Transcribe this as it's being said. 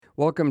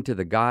Welcome to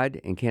the God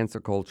and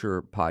Cancel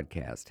Culture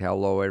podcast.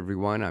 Hello,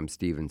 everyone. I'm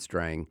Stephen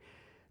Strang.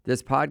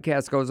 This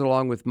podcast goes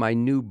along with my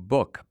new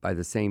book by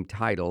the same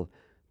title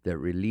that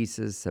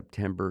releases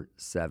September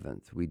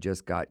 7th. We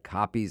just got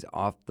copies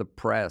off the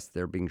press.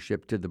 They're being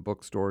shipped to the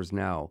bookstores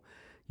now.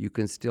 You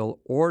can still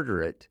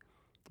order it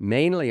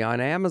mainly on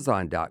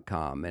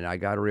Amazon.com. And I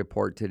got a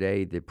report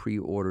today that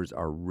pre-orders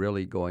are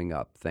really going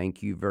up.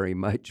 Thank you very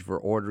much for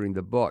ordering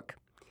the book.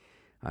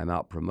 I'm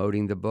out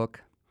promoting the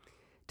book.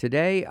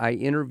 Today, I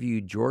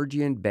interviewed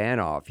Georgian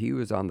Banov. He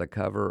was on the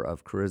cover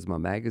of Charisma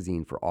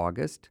magazine for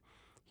August.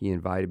 He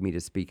invited me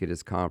to speak at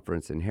his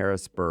conference in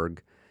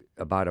Harrisburg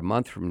about a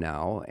month from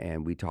now,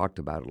 and we talked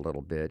about it a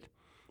little bit.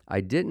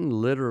 I didn't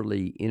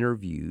literally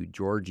interview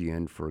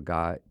Georgian for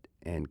God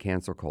and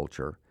Cancel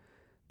Culture,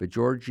 but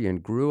Georgian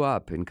grew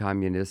up in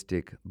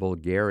communistic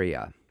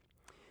Bulgaria.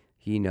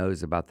 He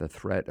knows about the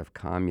threat of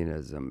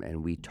communism,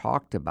 and we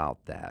talked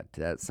about that.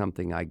 That's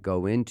something I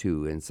go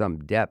into in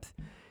some depth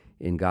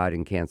in God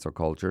and Cancel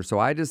Culture. So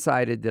I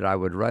decided that I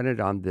would run it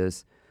on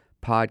this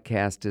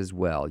podcast as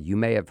well. You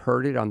may have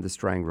heard it on the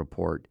Strang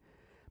Report,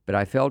 but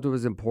I felt it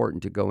was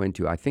important to go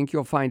into. I think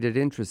you'll find it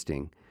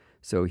interesting.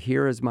 So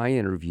here is my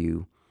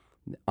interview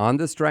on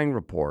the Strang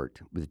Report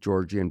with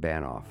Georgian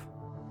Banov.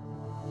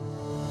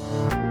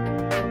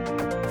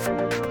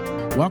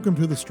 Welcome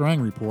to the Strang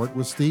Report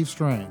with Steve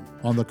Strang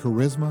on the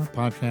Charisma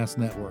Podcast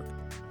Network.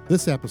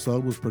 This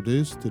episode was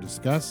produced to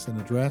discuss and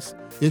address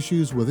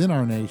issues within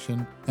our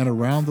nation and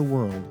around the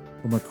world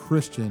from a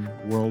Christian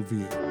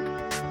worldview.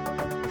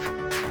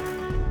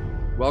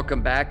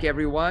 Welcome back,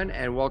 everyone,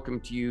 and welcome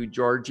to you,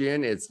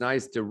 Georgian. It's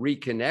nice to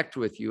reconnect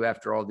with you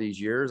after all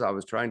these years. I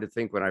was trying to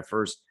think when I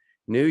first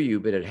knew you,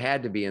 but it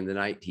had to be in the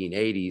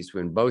 1980s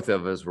when both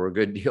of us were a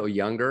good deal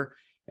younger,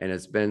 and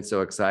it's been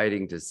so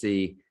exciting to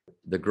see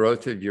the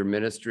growth of your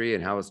ministry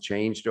and how it's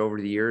changed over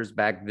the years.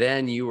 Back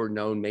then, you were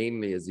known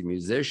mainly as a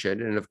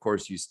musician, and of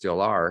course, you still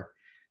are.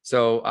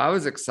 So I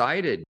was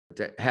excited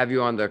to have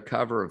you on the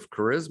cover of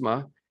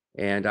Charisma,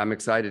 and I'm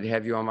excited to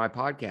have you on my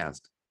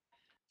podcast.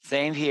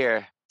 Same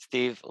here,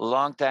 Steve.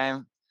 Long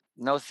time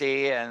no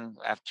see, and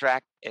I've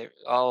tracked it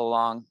all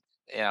along.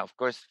 Of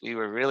course, we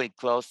were really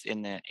close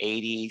in the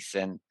 80s,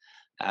 and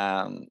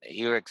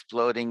you were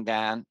exploding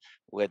then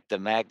with the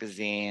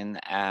magazine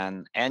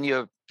and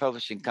your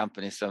publishing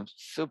company. So I'm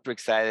super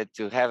excited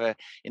to have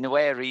in a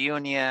way, a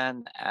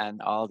reunion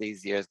and all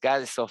these years.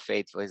 God is so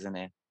faithful, isn't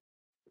it?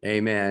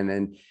 Amen.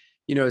 And,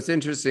 it's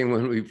interesting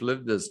when we've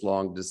lived this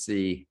long to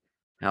see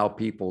how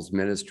people's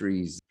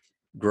ministries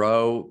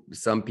grow.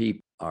 Some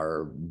people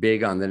are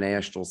big on the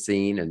national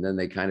scene and then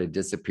they kind of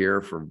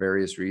disappear for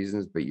various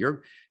reasons. But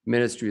your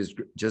ministry has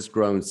just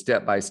grown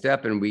step by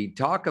step. And we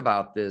talk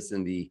about this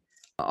in the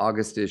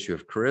August issue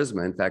of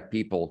Charisma. In fact,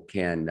 people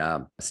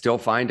can still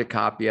find a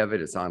copy of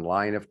it. It's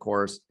online, of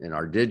course. In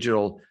our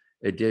digital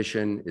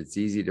edition, it's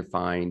easy to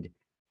find.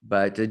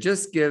 But to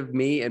just give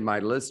me and my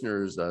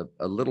listeners a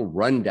little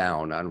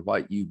rundown on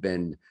what you've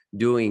been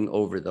doing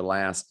over the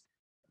last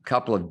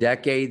couple of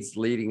decades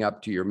leading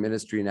up to your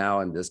ministry now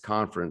and this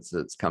conference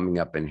that's coming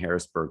up in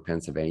Harrisburg,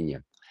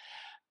 Pennsylvania.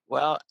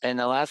 Well, in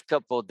the last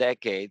couple of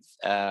decades,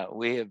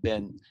 we have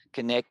been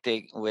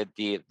connecting with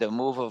the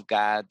move of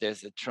God.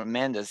 There's a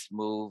tremendous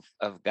move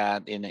of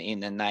God in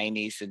the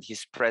 90s, and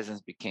His presence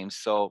became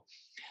so,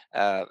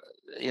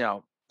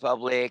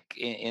 public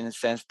in the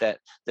sense that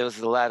there was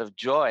a lot of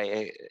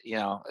joy,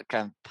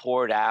 kind of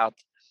poured out,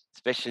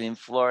 especially in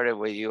Florida,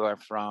 where you are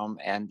from,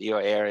 and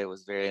your area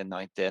was very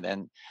anointed.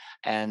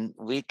 And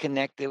we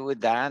connected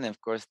with that. And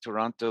of course,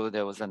 Toronto,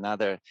 there was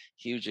another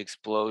huge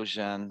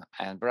explosion,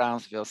 and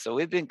Brownsville. So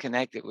we've been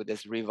connected with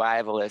this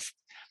revivalist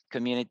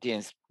community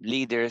and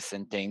leaders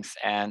and things.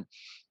 And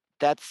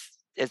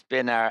it's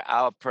been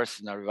our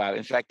personal revival.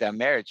 In fact, our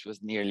marriage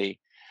was nearly,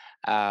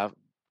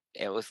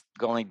 it was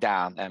going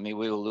down. I mean,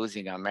 we were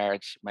losing our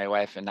marriage, my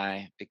wife and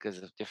I, because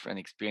of different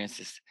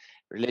experiences,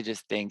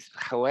 religious things.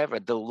 However,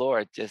 the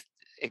Lord just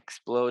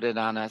exploded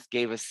on us,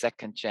 gave us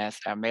second chance.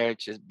 Our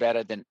marriage is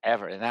better than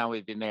ever. And now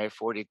we've been married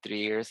 43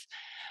 years,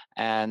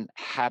 and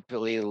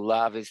happily,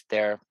 love is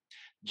there,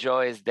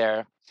 joy is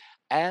there.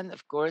 And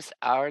of course,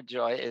 our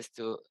joy is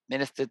to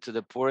minister to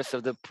the poorest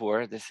of the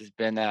poor. This has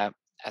been a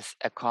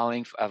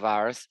calling of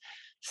ours.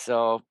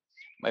 So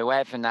my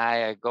wife and I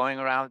are going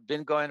around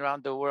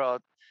the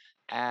world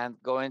and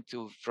going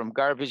from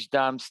garbage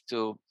dumps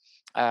to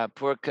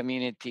poor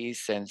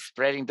communities and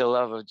spreading the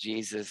love of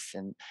Jesus.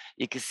 And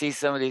you can see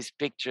some of these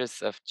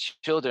pictures of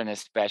children,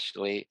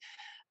 especially.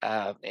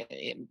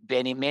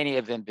 Many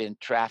of them been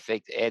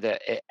trafficked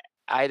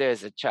either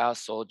as a child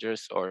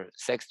soldiers or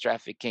sex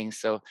trafficking.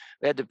 So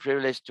we had the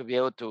privilege to be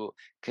able to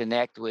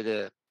connect with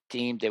a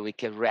team that we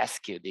can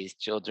rescue these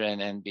children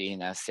and be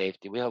in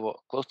safety. We have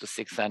close to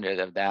 600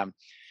 of them.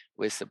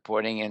 We're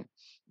supporting it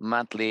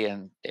monthly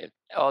and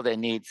all their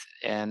needs.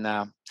 And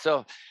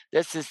so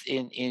this is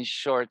in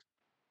short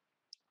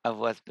of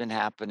what's been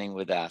happening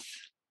with us.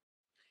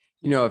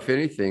 If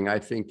anything, I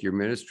think your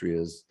ministry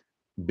is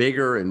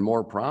bigger and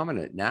more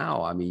prominent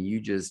now. I mean, you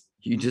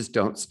just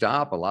don't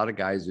stop. A lot of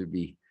guys would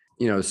be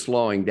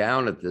slowing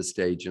down at this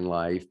stage in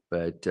life,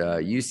 but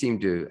you seem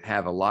to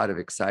have a lot of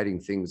exciting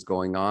things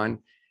going on.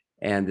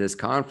 And this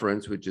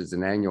conference, which is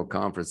an annual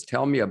conference,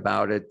 tell me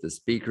about it, the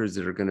speakers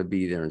that are going to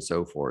be there and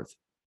so forth.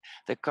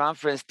 The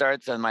conference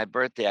starts on my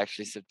birthday,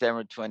 actually,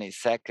 September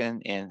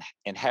 22nd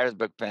in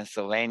Harrisburg,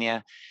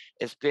 Pennsylvania.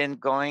 It's been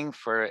going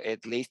for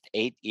at least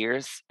 8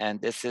 years. And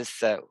this is,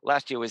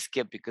 last year we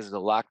skipped because of the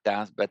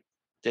lockdowns, but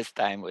this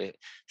time we're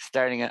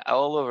starting it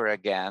all over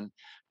again.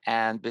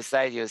 And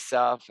beside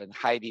yourself and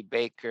Heidi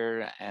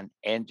Baker and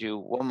Andrew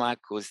Womack,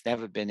 who's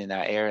never been in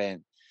our area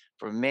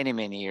for many,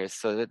 many years.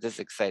 So there's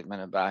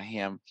excitement about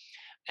him.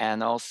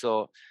 And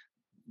also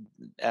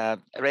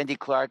Randy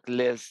Clark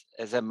lives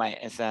as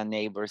a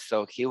neighbor,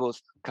 so he will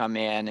come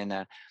in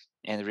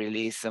and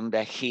release some of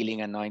that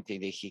healing anointing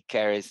that he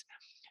carries.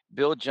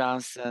 Bill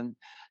Johnson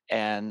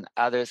and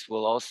others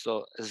will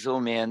also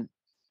zoom in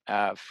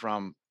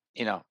from,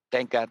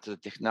 thank God to the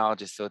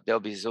technology, so they'll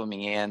be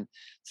zooming in.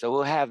 So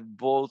we'll have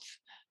both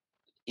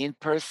in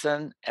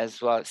person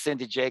as well.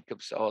 Cindy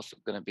Jacobs also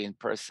going to be in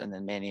person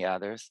and many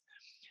others.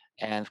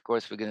 And of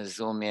course, we're going to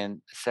zoom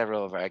in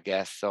several of our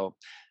guests. So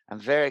I'm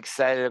very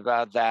excited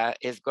about that.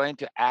 It's going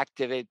to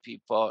activate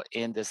people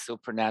in the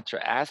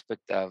supernatural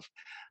aspect of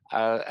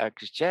our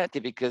Christianity,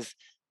 because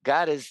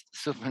God is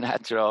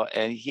supernatural,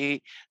 and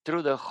He,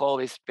 through the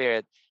Holy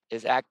Spirit,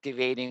 is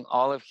activating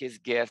all of His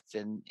gifts,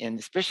 and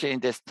especially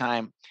in this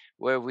time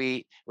where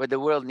the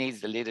world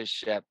needs the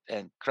leadership,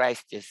 and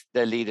Christ is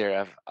the leader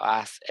of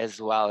us,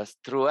 as well as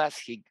through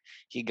us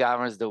He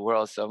governs the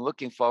world. So I'm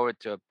looking forward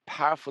to a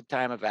powerful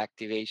time of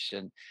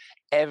activation,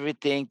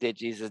 everything that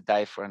Jesus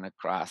died for on the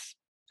cross.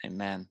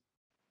 Amen.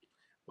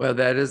 Well,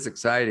 that is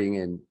exciting.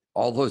 And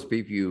all those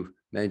people you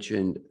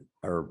mentioned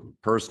are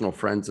personal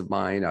friends of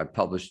mine. I've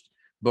published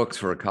books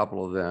for a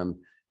couple of them.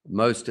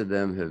 Most of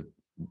them have,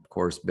 of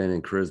course, been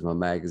in Charisma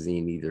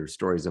magazine, either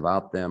stories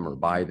about them or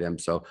by them.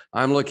 So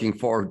I'm looking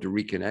forward to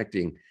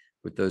reconnecting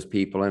with those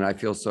people. And I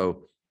feel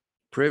so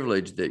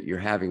privileged that you're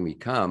having me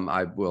come.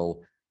 I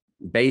will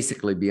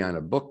basically be on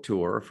a book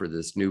tour for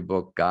this new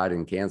book, God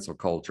and Cancel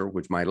Culture,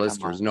 which my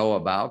listeners know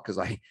about because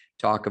I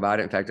talk about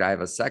it. In fact, I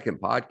have a second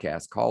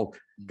podcast called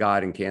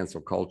God and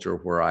Cancel Culture,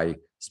 where I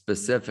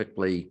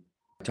specifically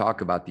talk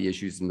about the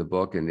issues in the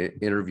book and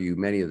interview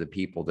many of the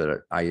people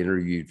that I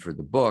interviewed for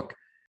the book.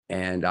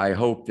 And I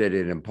hope that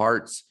it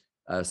imparts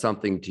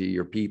something to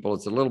your people.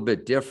 It's a little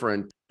bit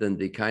different than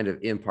the kind of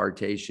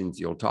impartations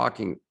you're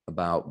talking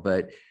about,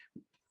 but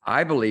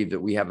I believe that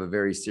we have a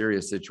very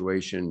serious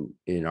situation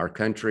in our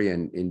country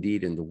and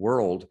indeed in the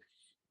world,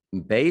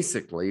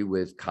 basically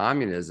with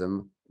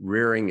communism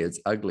rearing its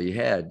ugly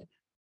head.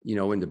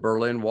 When the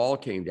Berlin Wall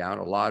came down,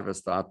 a lot of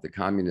us thought that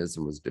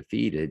communism was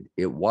defeated.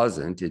 It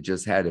wasn't. It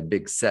just had a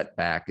big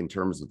setback in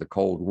terms of the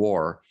Cold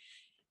War.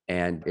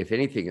 And if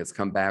anything, it's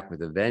come back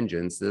with a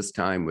vengeance, this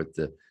time with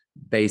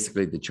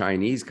basically the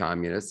Chinese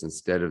communists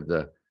instead of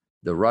the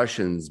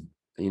Russians,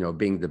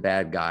 being the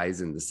bad guys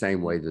in the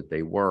same way that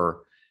they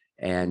were.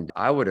 And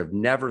I would have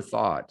never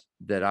thought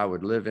that I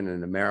would live in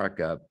an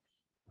America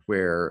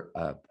where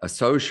a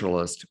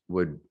socialist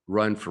would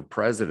run for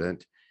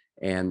president.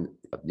 And,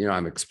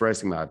 I'm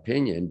expressing my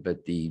opinion,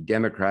 but the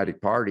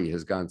Democratic Party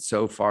has gone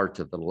so far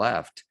to the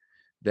left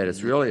that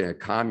it's really a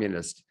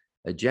communist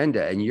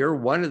agenda. And you're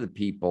one of the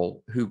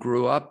people who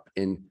grew up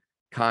in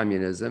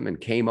communism and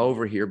came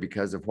over here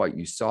because of what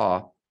you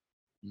saw.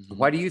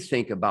 What do you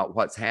think about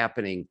what's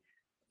happening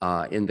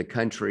in the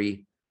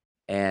country?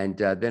 And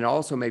then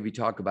also maybe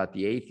talk about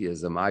the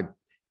atheism.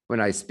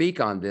 When I speak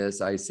on this,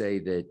 I say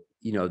that,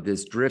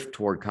 this drift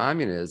toward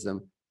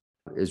communism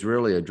is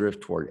really a drift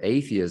toward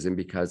atheism,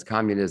 because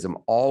communism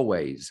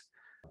always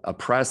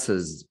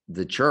oppresses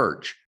the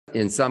church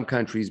in some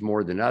countries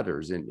more than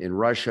others. In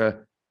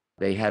Russia,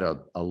 they had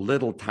a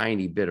little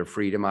tiny bit of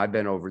freedom. I've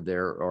been over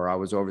there, or I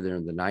was over there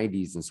in the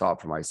 90s and saw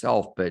it for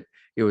myself, but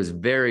it was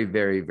very,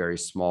 very, very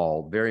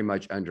small, very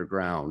much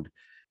underground.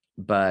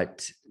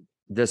 But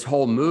this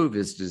whole move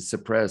is to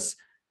suppress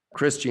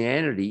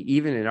Christianity,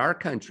 even in our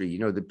country.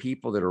 The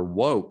people that are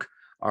woke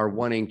are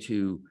wanting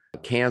to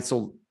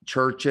cancel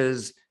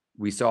churches.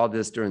 We saw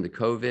this during the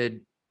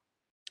COVID.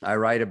 I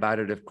write about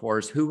it, of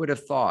course. Who would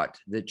have thought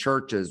that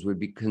churches would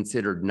be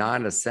considered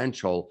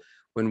non-essential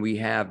when we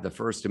have the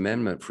First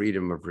Amendment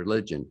freedom of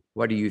religion?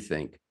 What do you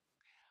think?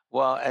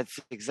 Well, that's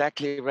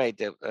exactly right.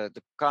 The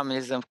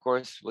communism, of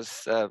course,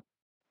 was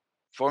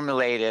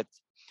formulated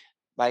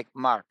by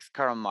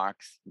Karl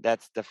Marx.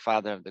 That's the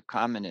father of the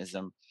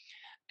communism.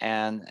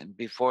 And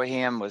before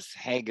him was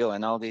Hegel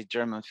and all these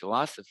German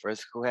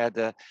philosophers who had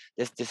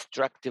this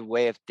destructive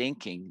way of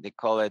thinking. They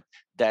call it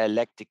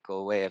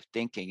dialectical way of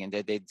thinking, and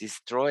that they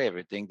destroy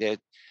everything. They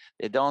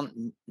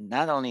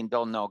not only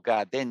don't know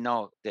God, they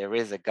know there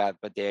is a God,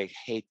 but they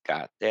hate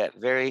God. They're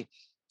very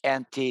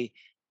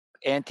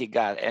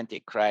anti-God,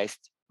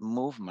 anti-Christ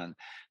movement.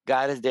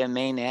 God is their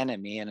main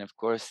enemy, and of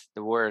course,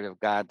 the Word of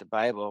God, the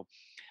Bible.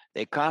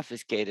 They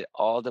confiscated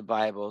all the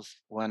Bibles.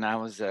 When I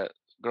was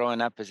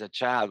growing up as a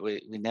child,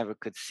 we never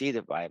could see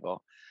the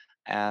Bible,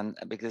 and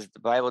because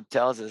the Bible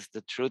tells us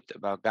the truth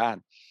about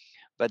God.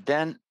 But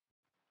then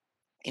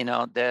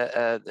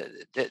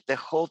the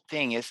whole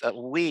thing is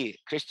we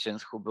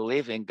Christians who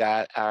believe in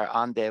God are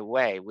on their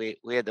way. We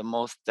are the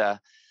most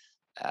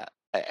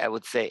I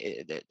would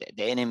say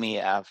the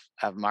enemy of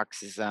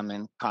Marxism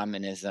and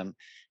communism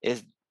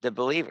is the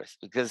believers,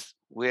 because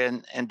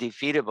we're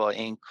undefeatable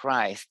in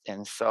Christ,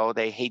 and so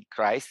they hate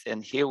Christ.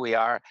 And here we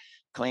are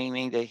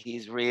claiming that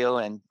He's real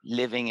and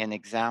living an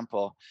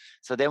example.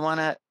 So they want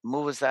to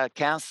move us out,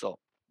 cancel.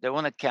 They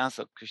want to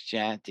cancel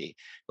Christianity,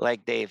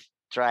 like they've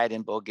tried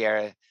in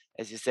Bulgaria,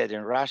 as you said,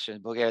 in Russia,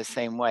 in Bulgaria,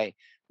 same way.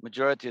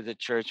 Majority of the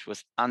church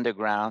was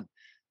underground,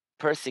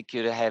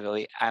 persecuted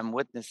heavily. I'm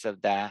witness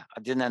of that. I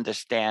didn't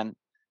understand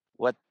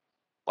what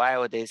why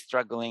were they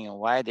struggling and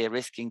why are they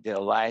risking their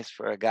lives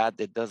for a God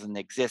that doesn't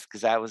exist,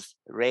 because I was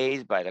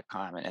raised by the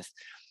communists.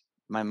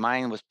 My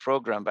mind was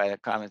programmed by the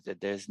communists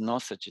that there's no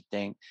such a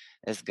thing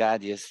as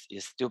God. You're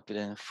stupid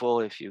and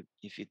fool if you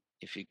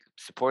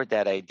support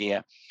that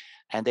idea.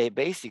 And they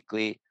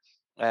basically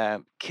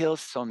killed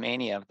so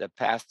many of the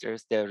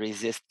pastors that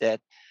resisted,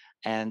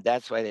 and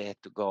that's why they had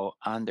to go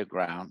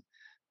underground.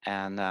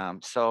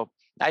 And so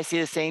I see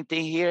the same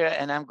thing here,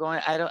 and I'm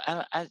going.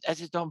 I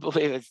just don't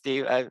believe it,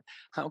 Steve.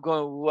 I'm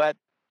going. What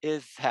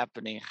is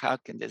happening? How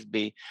can this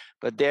be?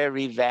 But they're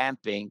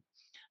revamping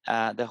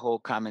the whole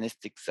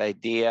communistic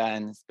idea,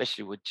 and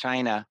especially with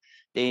China,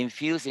 they're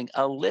infusing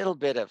a little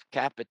bit of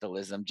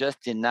capitalism,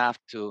 just enough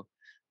to,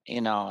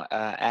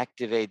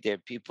 activate their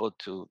people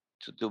to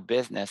do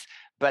business,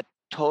 but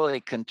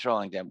totally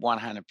controlling them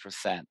 100%.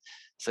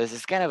 So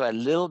it's kind of a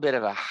little bit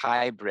of a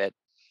hybrid.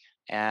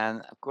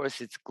 And of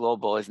course, it's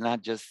global. It's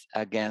not just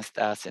against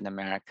us in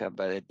America,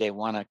 but they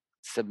want to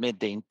submit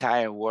the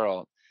entire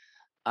world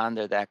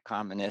under that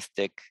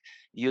communistic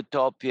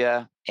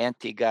utopia,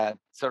 anti-God,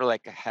 sort of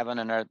like a heaven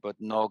on earth, but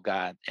no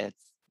God.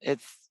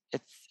 It's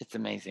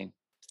amazing,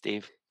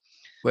 Steve.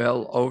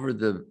 Well, over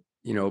the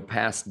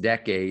past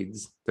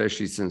decades,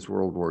 especially since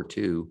World War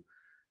II,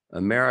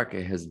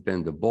 America has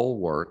been the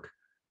bulwark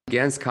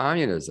against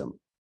communism.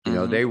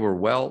 They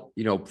were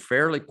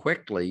fairly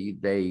quickly,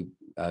 they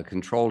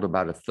controlled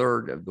about a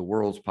third of the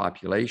world's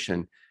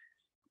population,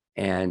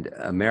 and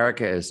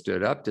America has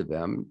stood up to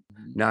them,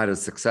 not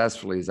as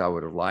successfully as I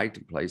would have liked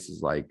in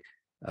places like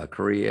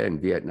Korea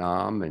and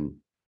Vietnam and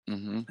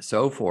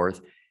so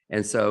forth.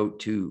 And so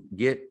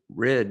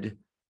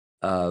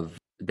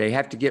they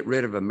have to get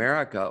rid of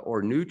America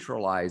or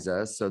neutralize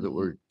us so that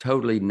we're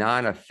totally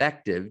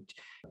non-effective.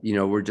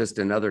 We're just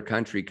another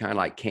country, kind of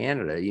like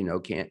Canada.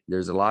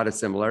 There's a lot of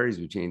similarities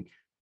between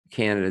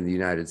Canada and the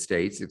United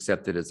States,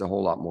 except that it's a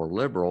whole lot more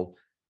liberal.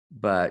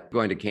 But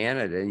going to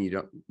Canada, and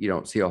you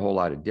don't see a whole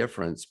lot of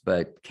difference.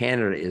 But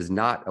Canada is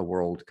not a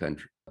world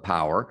country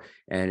power,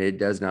 and it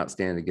does not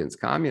stand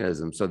against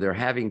communism. So they're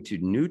having to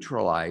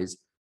neutralize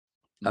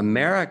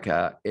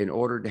America in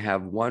order to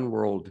have one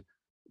world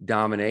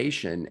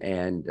domination.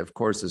 And of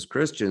course, as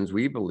Christians,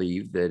 we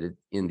believe that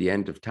in the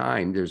end of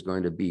time, there's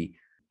going to be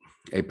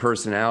a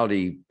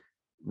personality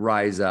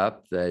rise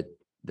up that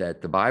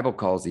the Bible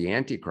calls the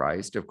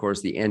Antichrist. Of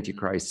course, the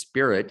Antichrist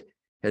spirit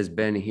has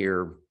been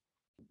here,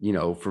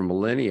 for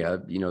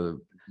millennia.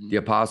 The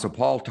Apostle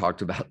Paul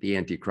talked about the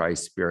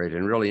Antichrist spirit,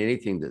 and really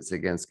anything that's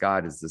against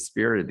God is the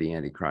spirit of the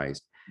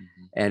Antichrist.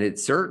 And it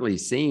certainly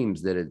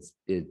seems that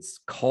it's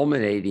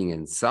culminating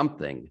in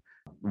something.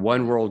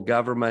 One world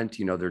government,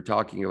 they're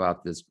talking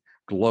about this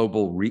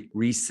global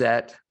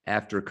reset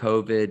after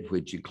COVID,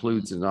 which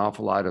includes an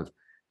awful lot of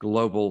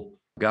global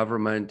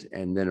government.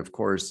 And then, of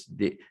course,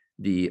 the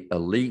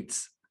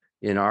elites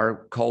in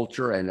our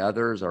culture and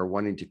others are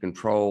wanting to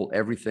control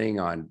everything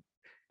on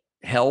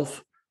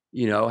health,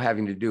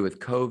 having to do with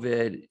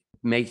COVID,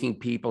 making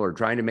people or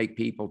trying to make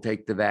people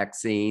take the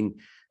vaccine,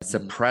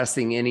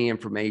 suppressing any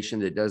information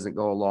that doesn't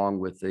go along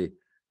with the,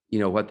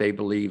 what they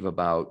believe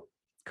about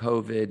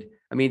COVID.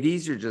 I mean,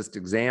 these are just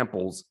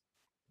examples.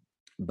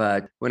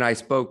 But when I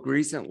spoke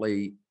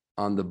recently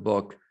on the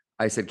book,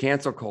 I said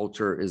cancel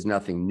culture is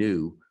nothing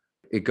new.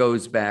 It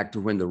goes back to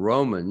when the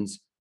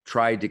Romans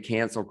tried to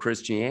cancel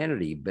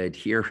Christianity. But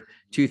here,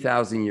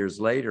 2,000 years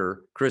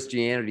later,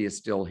 Christianity is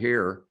still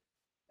here,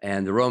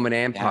 and the Roman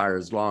Empire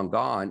is long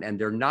gone, and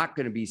they're not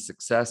going to be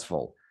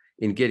successful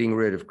in getting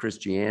rid of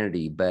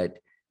Christianity. But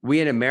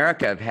we in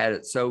America have had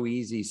it so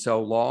easy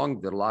so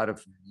long that a lot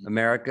of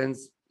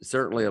Americans,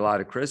 certainly a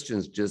lot of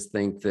Christians, just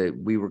think that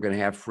we were going to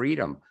have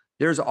freedom.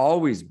 There's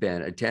always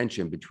been a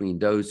tension between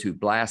those who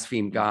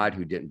blaspheme God,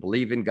 who didn't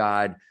believe in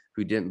God,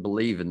 who didn't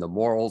believe in the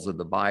morals of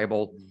the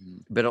Bible.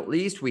 But at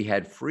least we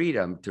had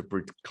freedom to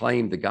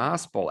proclaim the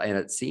gospel, and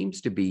it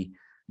seems to be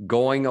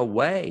going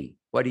away.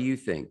 What do you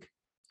think?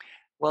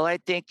 Well, I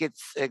think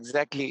it's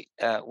exactly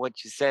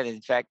what you said.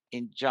 In fact,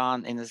 in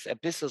the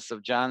epistles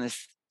of John, it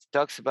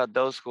talks about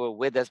those who were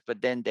with us,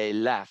 but then they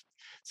left.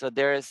 So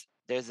there's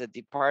a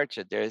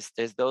departure. There's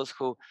those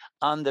who,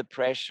 under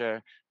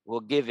pressure, will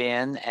give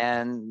in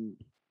and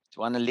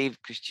want to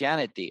leave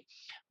Christianity.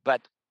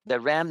 But the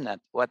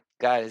remnant, what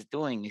God is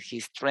doing is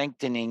He's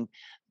strengthening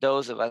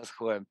those of us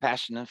who are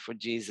passionate for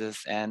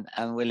Jesus and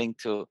unwilling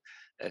to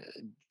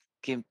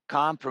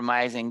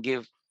compromise and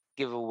give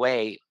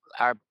away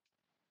our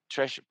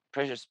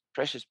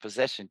precious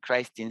possession,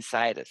 Christ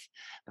inside us,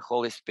 the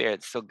Holy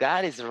Spirit. So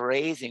God is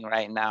raising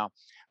right now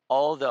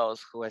all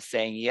those who are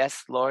saying,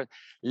 yes, Lord,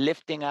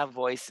 lifting our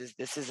voices.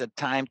 This is a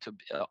time to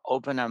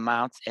open our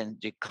mouths and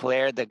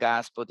declare the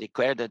gospel,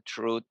 declare the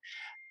truth,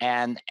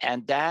 and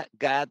that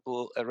God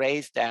will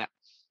erase that.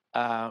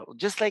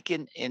 Just like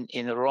in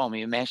Rome,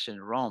 you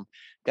mentioned Rome,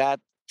 God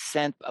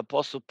sent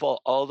Apostle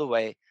Paul all the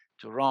way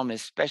to Rome,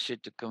 especially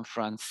to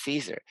confront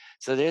Caesar.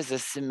 So there's a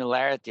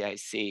similarity I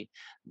see,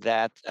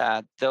 that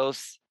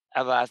those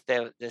of us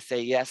that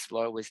say, yes,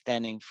 Lord, we're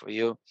standing for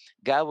you,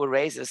 God will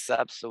raise us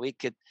up so we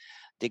could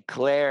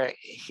declare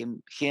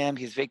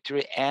his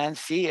victory and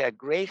see a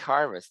great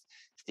harvest.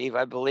 Steve,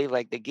 I believe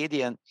like the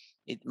Gideon,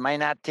 it might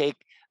not take,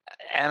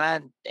 and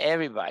not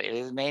everybody,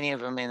 there's many of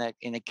them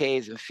in a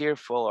caves and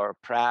fearful or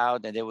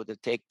proud, and they would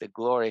have taken the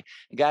glory.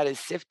 God is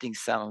sifting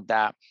some of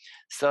that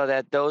so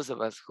that those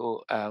of us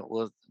who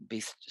will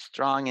be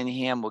strong in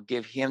him will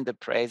give him the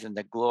praise and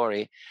the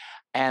glory,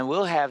 and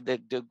we'll have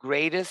the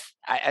greatest,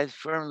 I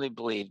firmly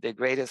believe, the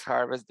greatest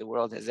harvest the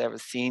world has ever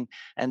seen.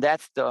 And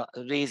that's the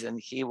reason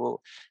he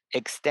will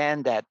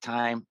extend that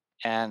time,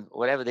 and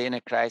whatever the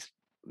Antichrist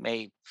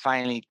may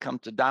finally come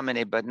to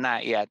dominate, but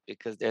not yet,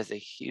 because there's a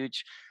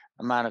huge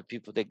amount of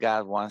people that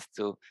God wants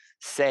to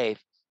save.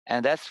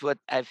 And that's what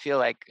I feel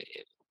like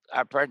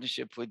our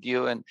partnership with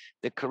you and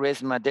the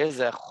charisma, there's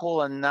a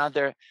whole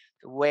another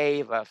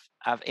wave of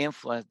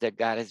influence that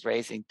God is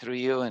raising through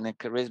you and the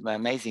charisma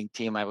amazing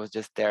team. I was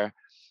just there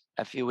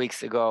a few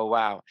weeks ago.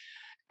 Wow.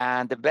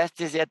 And the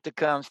best is yet to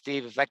come,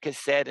 Steve. If I could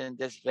say it in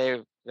this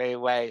very, very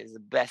way, the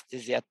best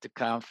is yet to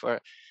come for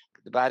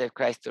the body of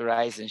Christ to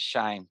rise and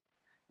shine.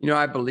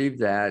 I believe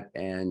that,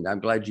 and I'm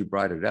glad you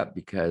brought it up,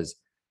 because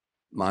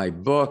my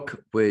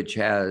book, which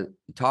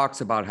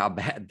talks about how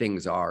bad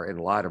things are in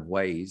a lot of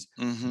ways,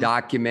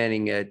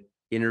 documenting it,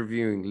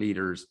 interviewing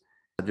leaders.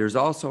 There's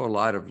also a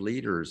lot of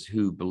leaders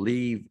who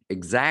believe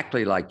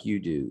exactly like you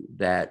do,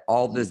 that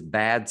all this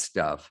bad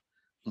stuff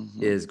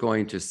is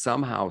going to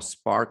somehow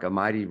spark a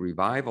mighty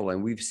revival.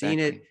 And we've seen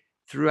it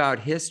throughout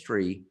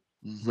history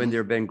when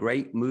there have been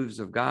great moves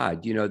of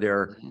God. There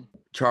are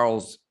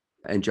Charles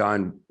and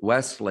John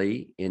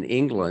Wesley in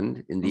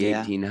England in the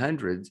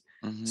 1800s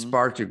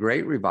sparked a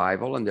great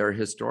revival. And there are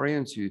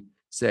historians who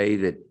say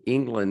that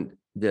England,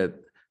 the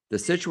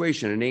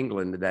situation in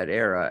England in that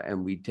era,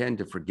 and we tend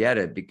to forget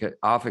it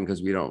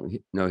because we don't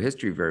know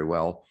history very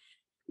well,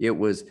 it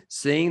was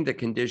seeing the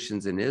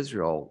conditions in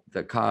Israel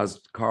that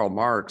caused Karl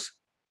Marx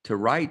to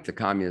write the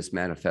Communist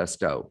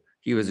Manifesto.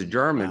 He was a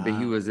German, but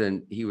he was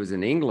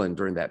in England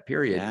during that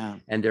period. Yeah,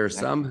 and there are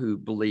some who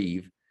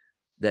believe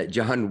that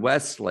John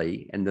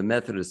Wesley and the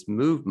Methodist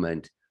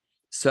movement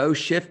so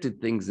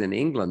shifted things in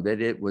England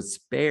that it was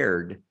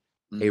spared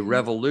a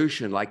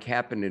revolution like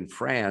happened in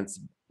France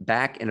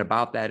back in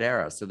about that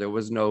era. So there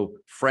was no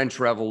French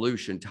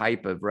Revolution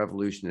type of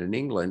revolution in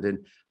England. And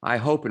I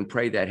hope and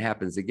pray that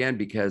happens again,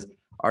 because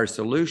our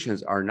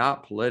solutions are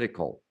not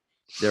political.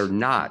 They're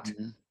not.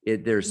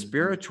 They're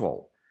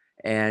spiritual.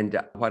 And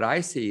what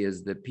I see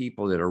is that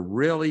people that are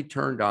really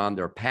turned on,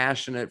 they're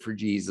passionate for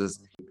Jesus,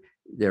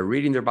 they're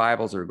reading their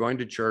Bibles, they're going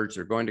to church,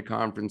 they're going to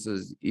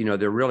conferences,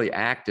 they're really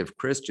active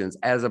Christians,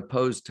 as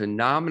opposed to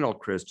nominal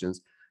Christians.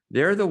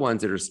 They're the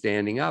ones that are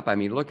standing up. I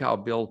mean, look how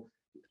Bill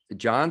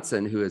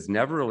Johnson, who has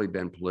never really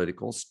been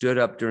political, stood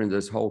up during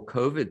this whole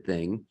COVID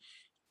thing,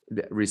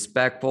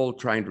 respectful,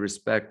 trying to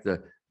respect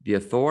the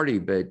authority,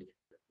 but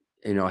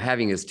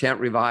having his tent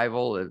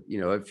revival,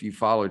 if you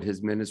followed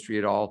his ministry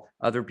at all,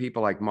 other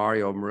people like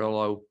Mario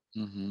Murillo,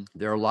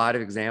 there are a lot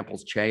of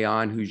examples.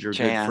 Cheon, who's your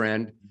good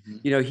friend,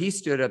 he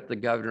stood up, the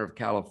governor of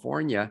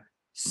California,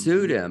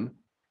 sued him.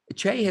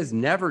 Che has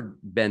never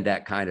been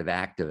that kind of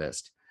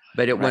activist,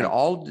 but it went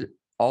all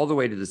the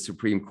way to the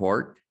Supreme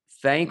Court.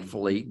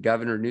 Thankfully,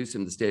 Governor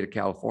Newsom, the state of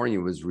California,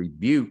 was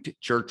rebuked.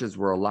 Churches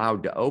were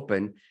allowed to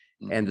open,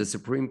 and the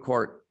Supreme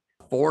Court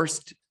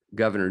forced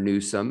Governor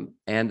Newsom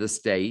and the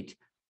state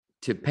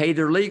to pay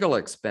their legal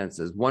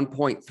expenses,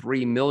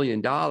 $1.3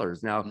 million.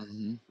 Now,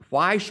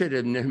 why should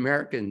an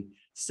American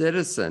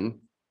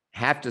citizen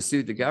have to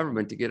sue the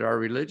government to get our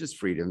religious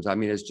freedoms? I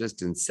mean, it's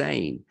just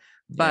insane.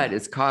 But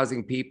it's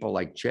causing people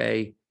like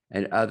Che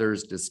and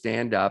others to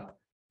stand up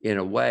in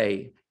a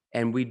way.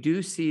 And we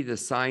do see the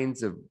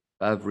signs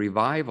of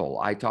revival.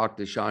 I talked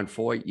to Sean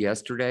Foyt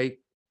yesterday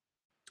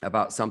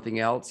about something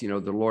else. The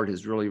Lord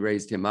has really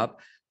raised him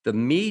up. The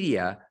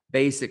media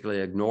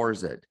basically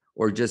ignores it,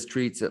 or just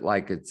treats it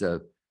like it's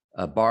a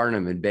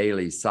Barnum and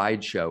Bailey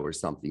sideshow or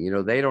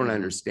something. They don't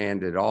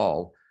understand it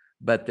all,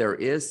 but there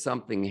is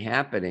something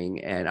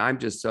happening. And I'm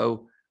just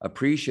so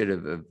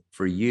appreciative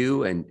for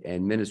you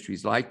and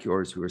ministries like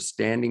yours who are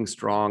standing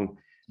strong,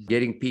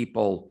 getting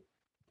people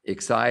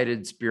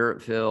excited,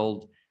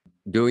 spirit-filled,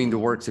 doing the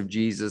works of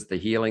Jesus, the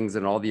healings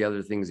and all the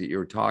other things that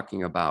you're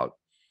talking about.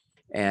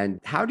 And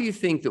how do you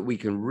think that we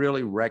can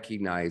really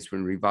recognize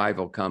when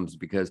revival comes?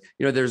 Because,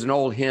 there's an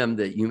old hymn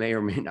that you may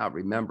or may not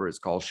remember. It's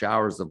called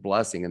Showers of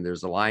Blessing. And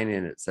there's a line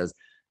in it that says,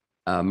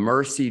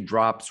 mercy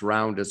drops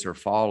round us are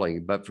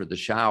falling, but for the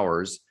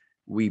showers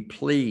we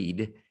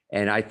plead.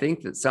 And I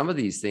think that some of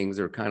these things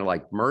are kind of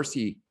like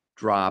mercy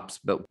drops,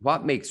 but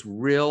what makes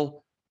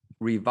real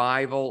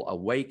revival,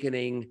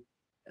 awakening,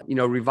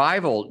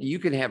 revival, you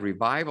can have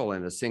revival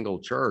in a single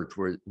church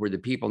where the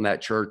people in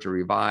that church are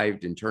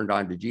revived and turned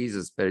on to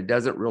Jesus, but it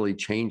doesn't really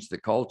change the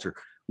culture.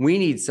 We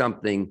need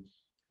something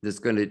that's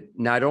going to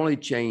not only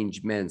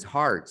change men's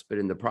hearts, but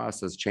in the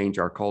process, change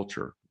our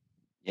culture.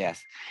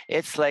 Yes.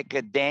 It's like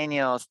a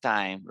Daniel's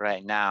time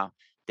right now.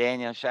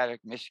 Daniel,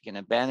 Shadrach, Meshach, and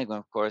Abednego,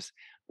 of course,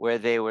 where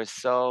they were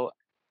so,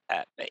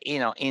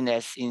 in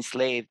this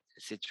enslaved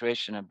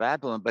situation of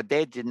Babylon, but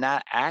they did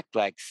not act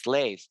like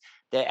slaves.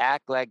 They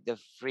act like the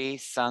free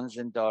sons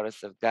and daughters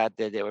of God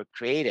that they were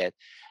created.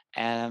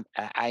 And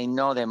I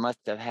know they must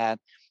have had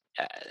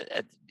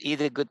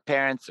either good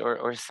parents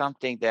or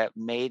something that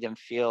made them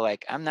feel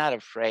like, I'm not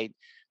afraid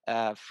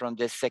from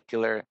this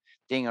secular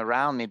thing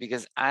around me,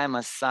 because I'm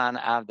a son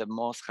of the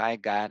Most High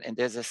God, and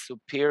there's a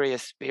superior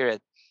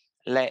spirit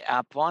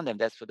upon them.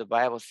 That's what the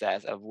Bible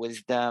says, of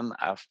wisdom,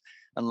 of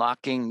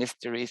unlocking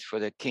mysteries for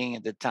the king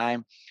at the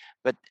time.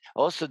 But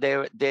also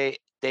they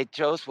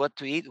chose what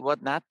to eat,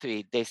 what not to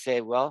eat. They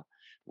say, well,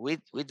 we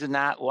do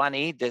not want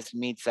to eat this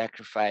meat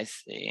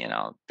sacrifice,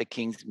 the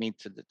king's meat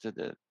to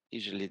the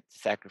usually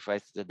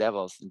sacrificed to the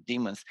devils and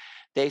demons.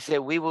 They say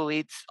we will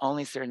eat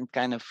only certain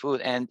kind of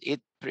food, and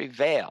it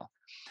prevail.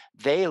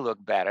 They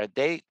look better.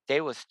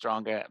 They were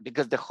stronger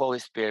because the Holy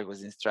Spirit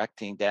was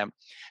instructing them.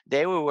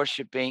 They were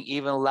worshiping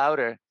even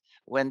louder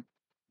when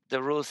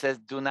the rule says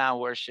do not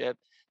worship.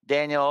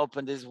 Daniel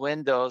opened his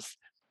windows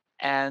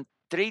and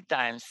 3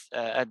 times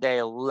a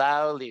day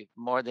loudly,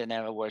 more than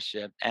ever,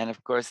 worship. And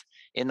of course,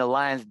 in the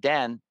lion's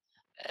den,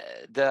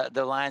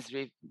 the lions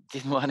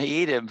didn't want to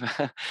eat him.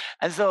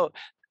 And so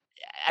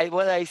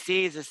what I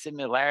see is a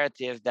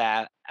similarity of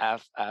that,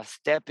 of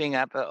stepping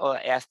up. Oh,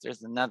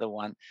 Esther's another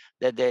one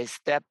that they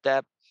stepped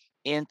up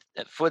in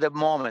for the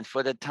moment,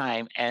 for the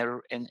time,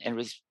 and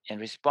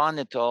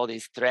responded to all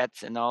these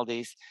threats and all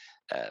these,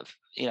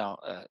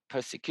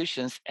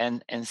 persecutions,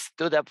 and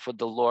stood up for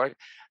the Lord,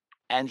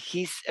 and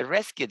He's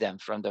rescued them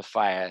from the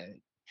fire.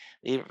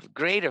 The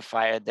greater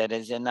fire that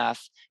is in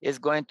us is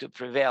going to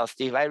prevail.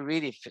 Steve, I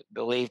really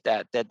believe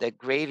that the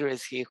greater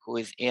is He who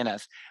is in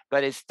us,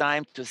 but it's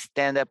time to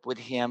stand up with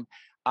Him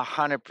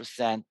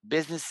 100%.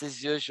 Business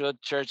as usual,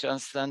 church on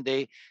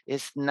Sunday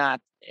is not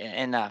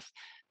enough.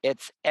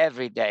 It's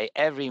every day,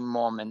 every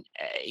moment,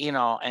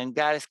 and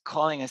God is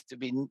calling us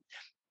to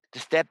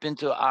step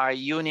into our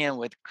union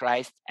with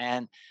Christ,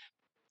 and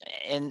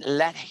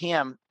let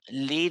Him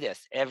lead us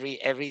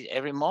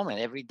every moment,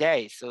 every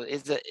day. So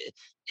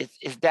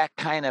it's that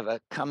kind of a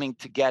coming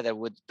together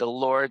with the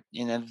Lord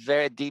in a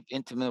very deep,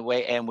 intimate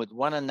way, and with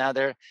one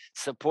another,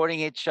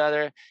 supporting each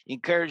other,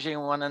 encouraging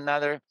one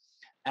another,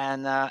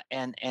 and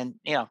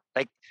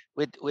like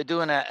we're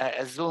doing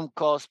a Zoom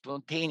call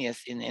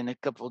spontaneous in a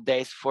couple of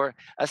days for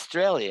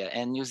Australia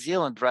and New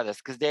Zealand brothers,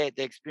 because they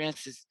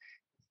experience this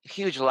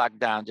huge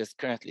lockdown just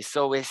currently.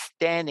 So we're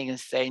standing and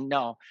saying,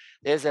 no,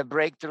 there's a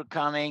breakthrough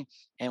coming,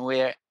 and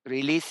we're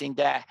releasing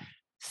that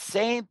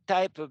same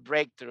type of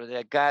breakthrough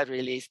that God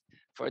released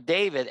for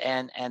David,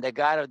 and the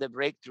God of the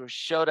breakthrough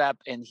showed up,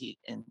 and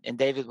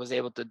David was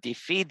able to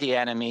defeat the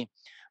enemy,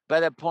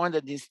 but upon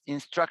the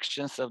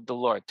instructions of the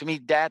Lord. To me,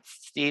 that,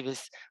 Steve,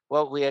 is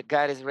what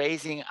God is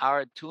raising,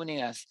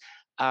 tuning us,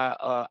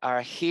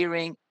 our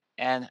hearing,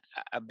 and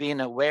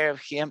being aware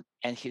of Him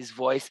and His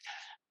voice,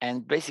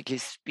 and basically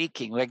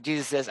speaking. Like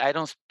Jesus says, I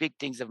don't speak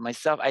things of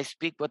myself, I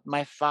speak what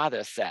my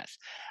Father says.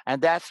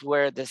 And that's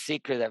where the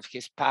secret of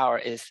His power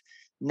is,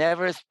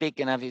 never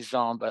speaking of His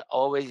own, but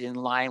always in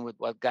line with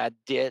what God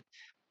did.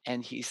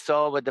 And He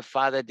saw what the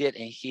Father did,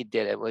 and He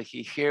did it. Well,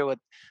 He hear what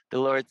the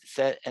Lord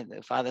said and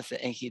the Father said,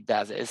 and He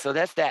does it. And so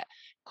that's that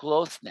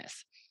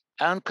closeness.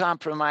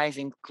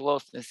 Uncompromising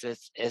closeness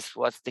is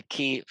what's the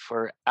key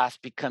for us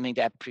becoming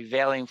that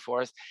prevailing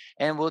force,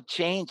 and will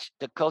change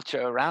the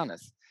culture around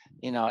us.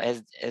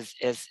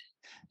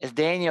 As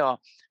Daniel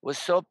was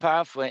so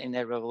powerful in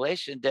the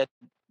revelation that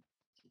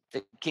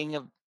the king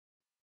of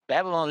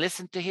Babylon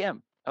listened to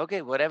him.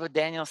 Okay, whatever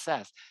Daniel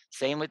says.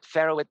 Same with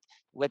Pharaoh,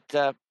 with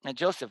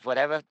Joseph.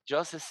 Whatever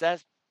Joseph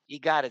says, he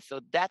got it.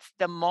 So that's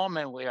the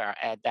moment we are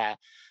at, that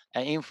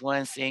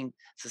influencing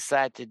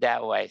society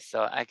that way.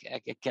 So I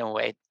can't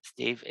wait,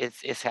 Steve.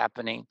 It's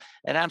happening,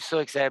 and I'm so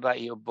excited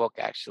about your book.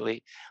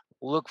 Actually,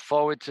 look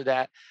forward to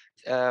that.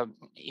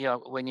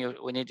 When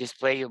you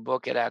display your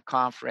book at our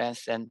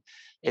conference, and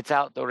it's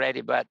out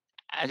already. But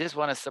I just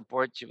want to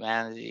support you,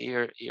 man.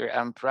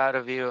 I'm proud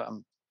of you.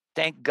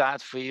 Thank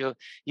God for you.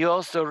 You're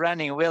also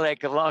running. We're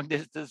like a long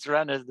distance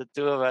runners, the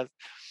two of us,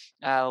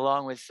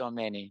 along with so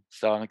many.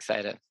 So I'm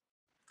excited.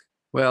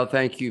 Well,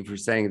 thank you for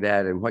saying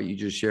that. And what you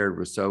just shared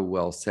was so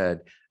well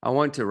said. I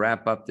want to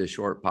wrap up this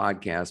short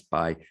podcast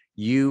by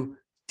you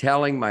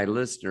telling my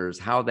listeners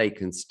how they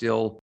can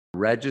still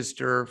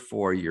register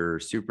for your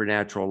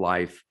Supernatural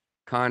Life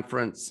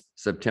Conference,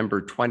 September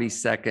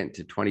 22nd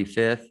to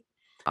 25th.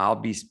 I'll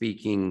be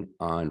speaking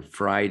on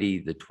Friday,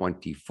 the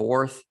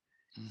 24th.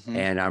 Mm-hmm.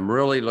 And I'm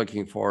really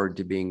looking forward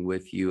to being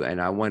with you. And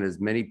I want as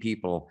many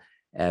people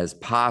as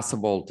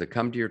possible to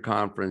come to your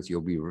conference.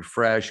 You'll be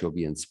refreshed, you'll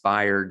be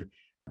inspired.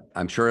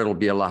 I'm sure it'll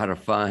be a lot of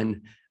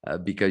fun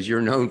because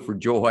you're known for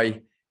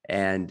joy.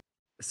 And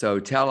so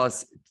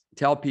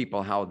tell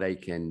people how they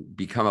can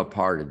become a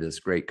part of this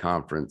great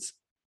conference.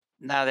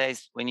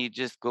 Nowadays, when you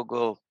just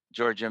Google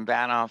Georgian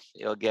Banov,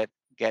 you'll get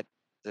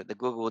the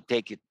Google will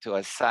take you to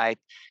a site.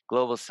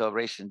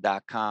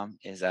 Globalcelebration.com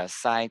is a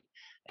site,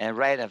 and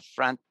right up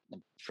front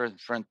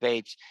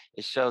page,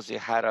 it shows you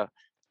how to,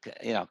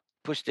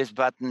 push this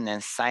button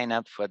and sign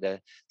up for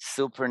the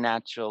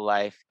Supernatural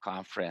Life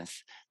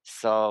Conference.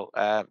 So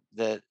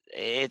the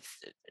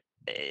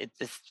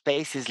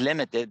space is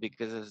limited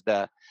because of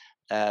the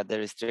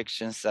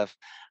restrictions of.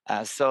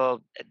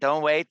 So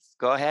don't wait.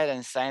 Go ahead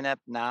and sign up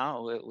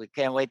now. We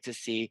can't wait to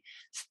see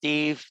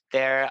Steve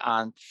there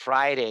on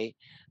Friday.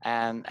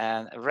 And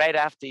right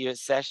after your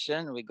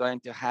session, we're going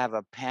to have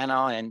a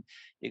panel, and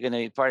you're going to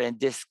be part in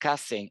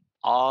discussing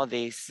all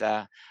these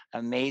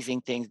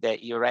amazing things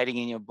that you're writing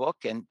in your book.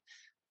 And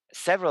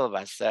several of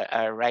us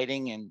are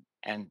writing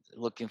and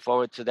looking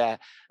forward to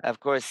that. Of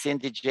course,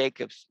 Cindy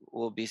Jacobs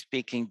will be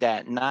speaking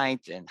that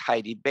night, and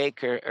Heidi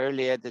Baker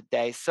earlier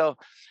today. So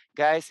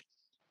guys,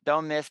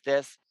 don't miss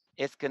this.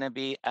 It's going to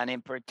be an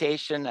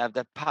impartation of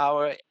the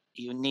power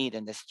you need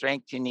and the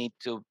strength you need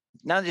to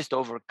not just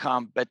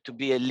overcome, but to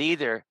be a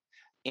leader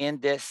in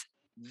this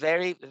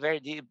be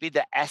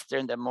the Esther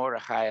and the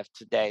Mordecai of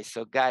today.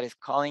 So God is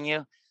calling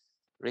you.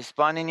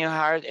 Respond in your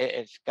heart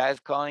if God is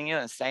calling you,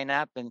 and sign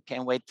up, and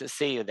can't wait to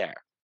see you there.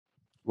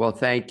 Well,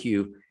 thank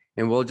you.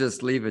 And we'll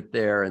just leave it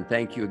there. And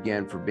thank you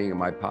again for being on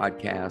my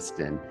podcast.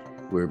 And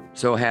we're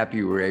so happy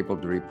we were able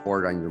to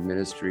report on your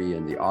ministry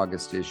in the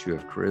August issue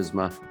of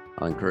Charisma.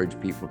 I'll encourage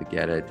people to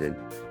get it. And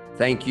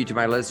thank you to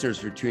my listeners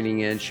for tuning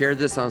in. Share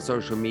this on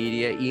social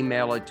media,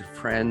 email it to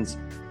friends.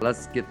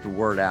 Let's get the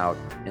word out.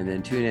 And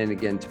then tune in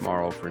again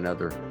tomorrow for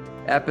another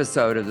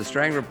episode of The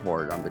Strang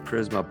Report on the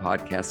Charisma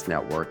Podcast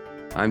Network.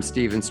 I'm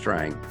Stephen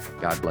Strang.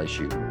 God bless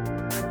you.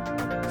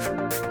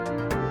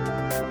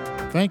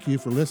 Thank you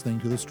for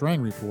listening to The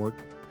Strang Report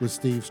with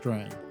Steve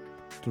Strang.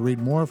 To read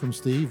more from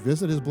Steve,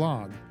 visit his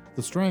blog,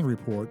 The Strang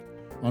Report,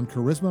 on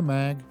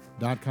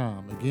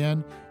charismamag.com.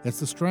 Again, it's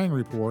The Strang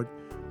Report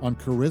on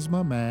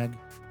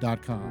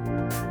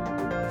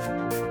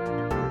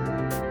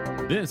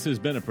charismamag.com. This has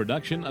been a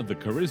production of the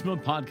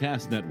Charisma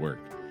Podcast Network.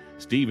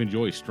 Steve and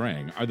Joy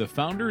Strang are the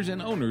founders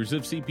and owners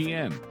of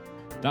CPN.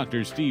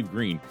 Dr. Steve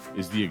Green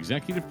is the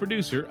executive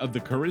producer of the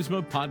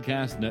Charisma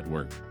Podcast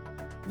Network.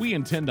 We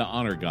intend to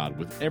honor God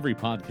with every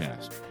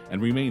podcast and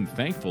remain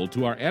thankful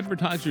to our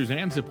advertisers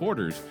and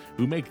supporters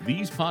who make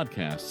these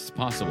podcasts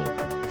possible.